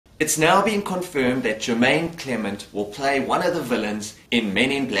It's now been confirmed that Jemaine Clement will play one of the villains in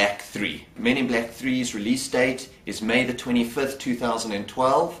Men in Black 3. Men in Black 3's release date is May the 25th,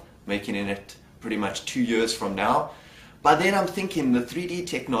 2012, making it pretty much 2 years from now. By then I'm thinking the 3D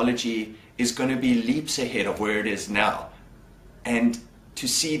technology is going to be leaps ahead of where it is now. And to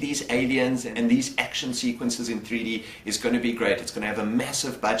see these aliens and these action sequences in 3D is going to be great. It's going to have a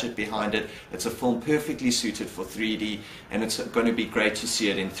massive budget behind it. It's a film perfectly suited for 3D, and it's going to be great to see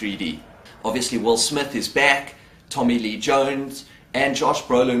it in 3D. Obviously Will Smith is back, Tommy Lee Jones, and Josh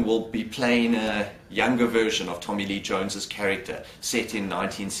Brolin will be playing a younger version of Tommy Lee Jones's character, set in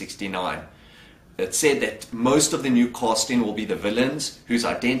 1969. It said that most of the new casting will be the villains, whose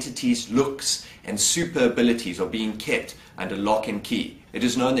identities, looks, and super abilities are being kept under lock and key. It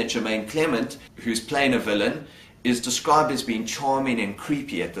is known that Jemaine Clement, who's playing a villain, is described as being charming and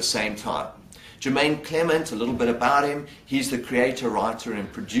creepy at the same time. Jemaine Clement, a little bit about him, he's the creator, writer,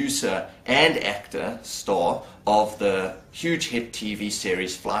 and producer and actor, star of the huge hit TV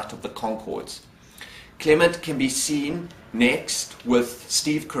series Flight of the Conchords. Clement can be seen next with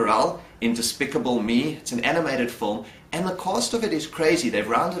Steve Carell in Despicable Me. It's an animated film, and the cast of it is crazy. They've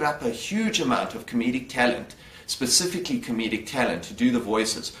rounded up a huge amount of comedic talent, specifically comedic talent, to do the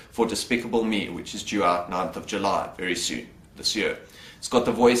voices for Despicable Me, which is due out 9th of July, very soon, this year. It's got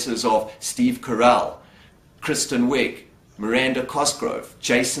the voices of Steve Carell, Kristen Wiig, Miranda Cosgrove,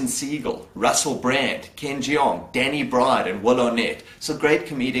 Jason Segel, Russell Brand, Ken Jeong, Danny Bride, and Will Arnett. So great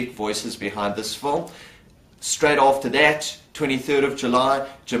comedic voices behind this film. Straight after that, 23rd of July,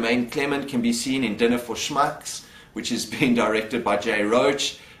 Jemaine Clement can be seen in Dinner for Schmucks, which is being directed by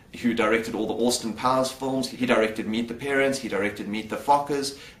Roach, who directed all the Austin Powers films. He directed Meet the Parents, he directed Meet the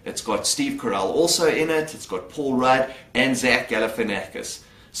Fockers. It's got Steve Carell also in it, it's got Paul Rudd and Zach Galifianakis.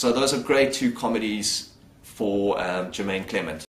 So those are great two comedies for Jemaine Clement.